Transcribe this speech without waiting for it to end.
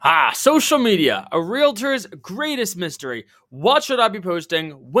Social media, a realtor's greatest mystery. What should I be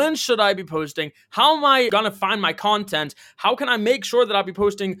posting? When should I be posting? How am I going to find my content? How can I make sure that I'll be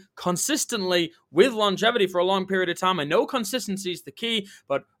posting consistently with longevity for a long period of time? I know consistency is the key,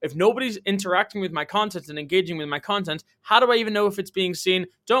 but if nobody's interacting with my content and engaging with my content, how do I even know if it's being seen?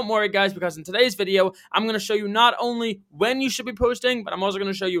 Don't worry, guys, because in today's video, I'm going to show you not only when you should be posting, but I'm also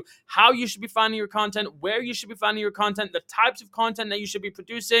going to show you how you should be finding your content, where you should be finding your content, the types of content that you should be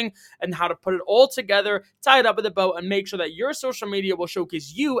producing, and how to put it all together, tie it up with a bow, and make sure that your social media will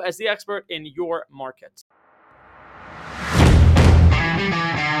showcase you as the expert in your market.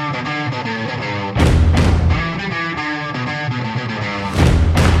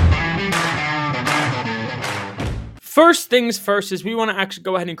 First things first is we want to actually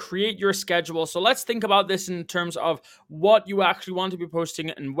go ahead and create your schedule. So let's think about this in terms of what you actually want to be posting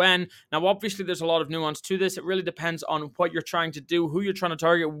and when. Now, obviously, there's a lot of nuance to this. It really depends on what you're trying to do, who you're trying to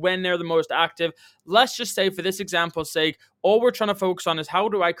target, when they're the most active. Let's just say, for this example's sake, all we're trying to focus on is how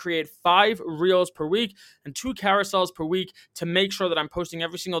do I create 5 reels per week and 2 carousels per week to make sure that I'm posting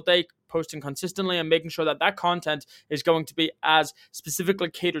every single day, posting consistently, and making sure that that content is going to be as specifically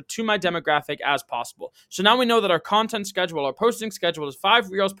catered to my demographic as possible. So now we know that our content schedule, our posting schedule is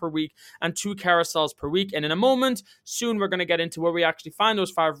 5 reels per week and 2 carousels per week. And in a moment, soon we're going to get into where we actually find those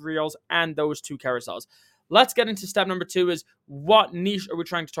 5 reels and those 2 carousels. Let's get into step number 2 is what niche are we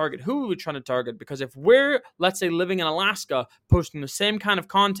trying to target? Who are we trying to target? Because if we're, let's say, living in Alaska, posting the same kind of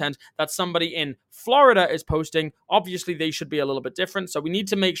content that somebody in Florida is posting, obviously they should be a little bit different. So we need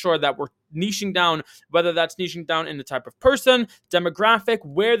to make sure that we're niching down, whether that's niching down in the type of person, demographic,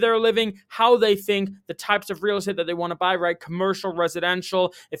 where they're living, how they think, the types of real estate that they want to buy, right? Commercial,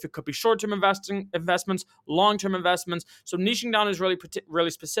 residential, if it could be short-term investments, long-term investments. So niching down is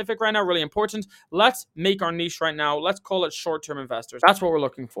really specific right now, really important. Let's make our niche right now. Let's call it short-term investors. That's what we're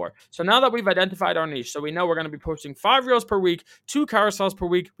looking for. So now that we've identified our niche, so we know we're going to be posting 5 reels per week, 2 carousels per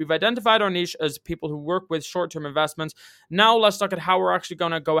week. We've identified our niche as people who work with short-term investments. Now let's look at how we're actually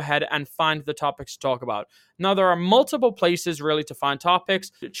going to go ahead and find the topics to talk about. Now there are multiple places really to find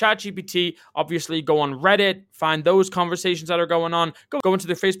topics. ChatGPT, obviously go on Reddit, find those conversations that are going on. Go into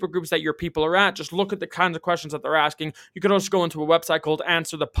the Facebook groups that your people are at. Just look at the kinds of questions that they're asking. You could also go into a website called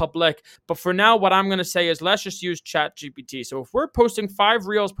Answer the Public. But for now, what I'm going to say is let's just use ChatGPT. So if we're posting 5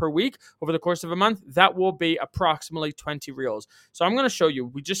 reels per week over the course of a month, that will be approximately 20 reels. So I'm going to show you.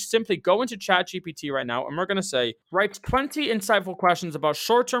 We just simply go into ChatGPT right now, and we're going to say, write 20 insightful questions about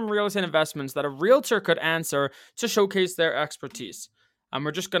short-term real estate investments that a realtor could answer to showcase their expertise. And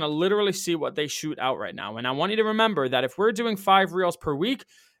we're just going to literally see what they shoot out right now. And I want you to remember that if we're doing 5 reels per week,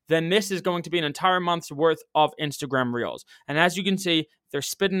 then this is going to be an entire month's worth of Instagram reels. And as you can see, they're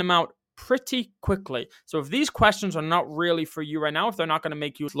spitting them out pretty quickly. So if these questions are not really for you right now, if they're not going to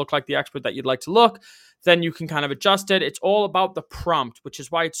make you look like the expert that you'd like to look, then you can kind of adjust it. It's all about the prompt, which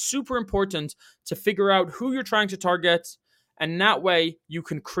is why it's super important to figure out who you're trying to target. And that way you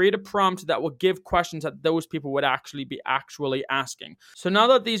can create a prompt that will give questions that those people would actually be asking. So now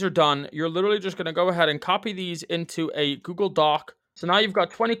that these are done, you're literally just going to go ahead and copy these into a Google Doc. So now you've got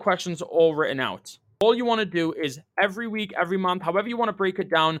 20 questions all written out. All you want to do is every week, every month, however you want to break it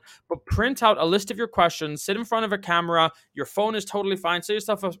down, but print out a list of your questions, sit in front of a camera, your phone is totally fine, set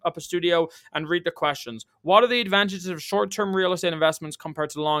yourself up a studio and read the questions. What are the advantages of short-term real estate investments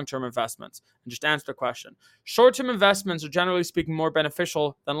compared to long-term investments? And just answer the question. Short-term investments are generally speaking more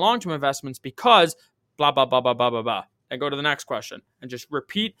beneficial than long-term investments because blah, blah, blah, blah, blah, blah, blah. And go to the next question and just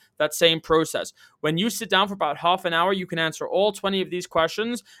repeat that same process. When you sit down for about half an hour, you can answer all 20 of these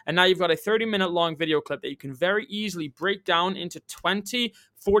questions. And now you've got a 30-minute long video clip that you can very easily break down into 20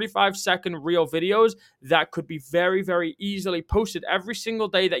 45-second reel videos that could be very, very easily posted every single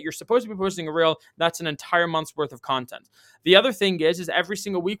day that you're supposed to be posting a reel. That's an entire month's worth of content. The other thing is every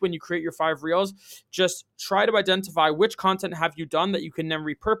single week when you create your 5 reels, just try to identify which content have you done that you can then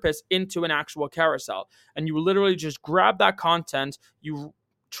repurpose into an actual carousel. And you literally just grab that content, you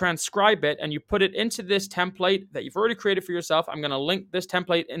transcribe it, and you put it into this template that you've already created for yourself. I'm going to link this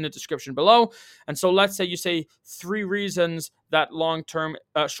template in the description below. And so let's say you say 3 reasons that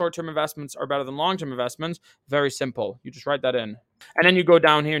short-term investments are better than long-term investments. Very simple. You just write that in. And then you go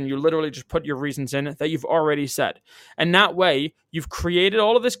down here and you literally just put your reasons in that you've already said. And that way, you've created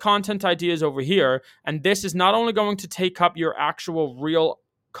all of this content ideas over here. And this is not only going to take up your actual real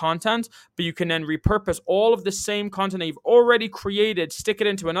content, but you can then repurpose all of the same content that you've already created, stick it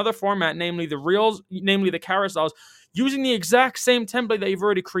into another format, namely the reels, namely the carousels, using the exact same template that you've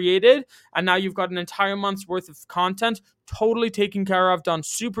already created. And now you've got an entire month's worth of content totally taken care of, done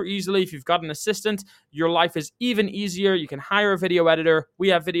super easily. If you've got an assistant, your life is even easier. You can hire a video editor. We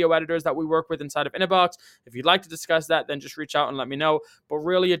have video editors that we work with inside of Inbox. If you'd like to discuss that, then just reach out and let me know. But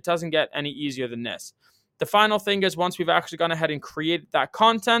really, it doesn't get any easier than this. The final thing is, once we've actually gone ahead and created that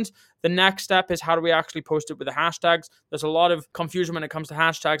content, the next step is how do we actually post it with the hashtags? There's a lot of confusion when it comes to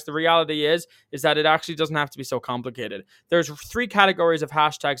hashtags. The reality is that it actually doesn't have to be so complicated. There's 3 categories of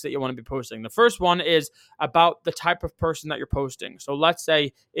hashtags that you want to be posting. The first one is about the type of person that you're posting. So let's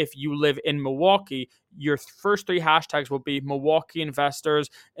say if you live in Milwaukee, your first 3 hashtags will be Milwaukee investors,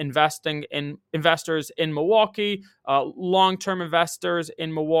 investors in Milwaukee, long-term investors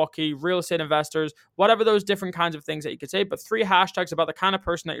in Milwaukee, real estate investors, whatever those different kinds of things that you could say, but 3 hashtags about the kind of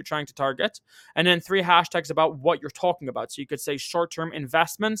person that you're trying to target, and then 3 hashtags about what you're talking about. So you could say short-term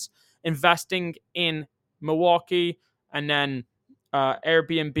investments, investing in Milwaukee, and then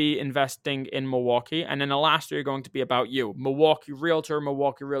Airbnb investing in Milwaukee. And then the last 3 are going to be about you: Milwaukee realtor,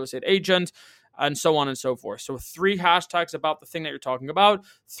 Milwaukee real estate agent, and so on and so forth. So 3 hashtags about the thing that you're talking about,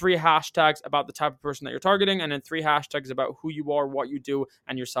 3 hashtags about the type of person that you're targeting, and then 3 hashtags about who you are, what you do,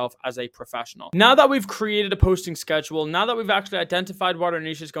 and yourself as a professional. Now that we've created a posting schedule, now that we've actually identified what our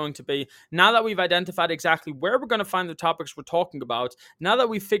niche is going to be, now that we've identified exactly where we're going to find the topics we're talking about, now that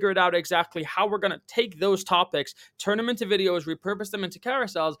we've figured out exactly how we're going to take those topics, turn them into videos, repurpose them into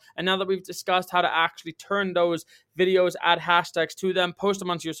carousels, and now that we've discussed how to actually turn those videos, add hashtags to them, post them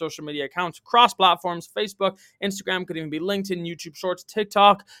onto your social media accounts, cross platforms, Facebook, Instagram, could even be LinkedIn, YouTube Shorts,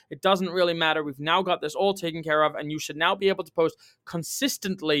 TikTok. It doesn't really matter. We've now got this all taken care of, and you should now be able to post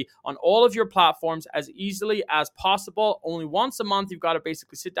consistently on all of your platforms as easily as possible. Only once a month, you've got to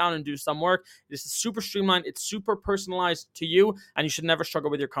basically sit down and do some work. This is super streamlined. It's super personalized to you, and you should never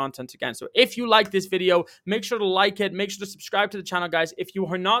struggle with your content again. So if you like this video, make sure to like it. Make sure to subscribe to the channel, guys. If you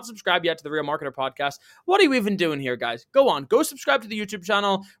are not subscribed yet to the Real Marketer Podcast, what are you even doing here, guys? Go subscribe to the YouTube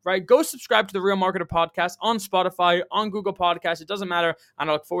channel, right? Go subscribe to the Real Marketer Podcast on Spotify, on Google Podcasts. It doesn't matter. And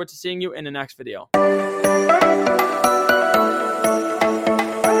I look forward to seeing you in the next video.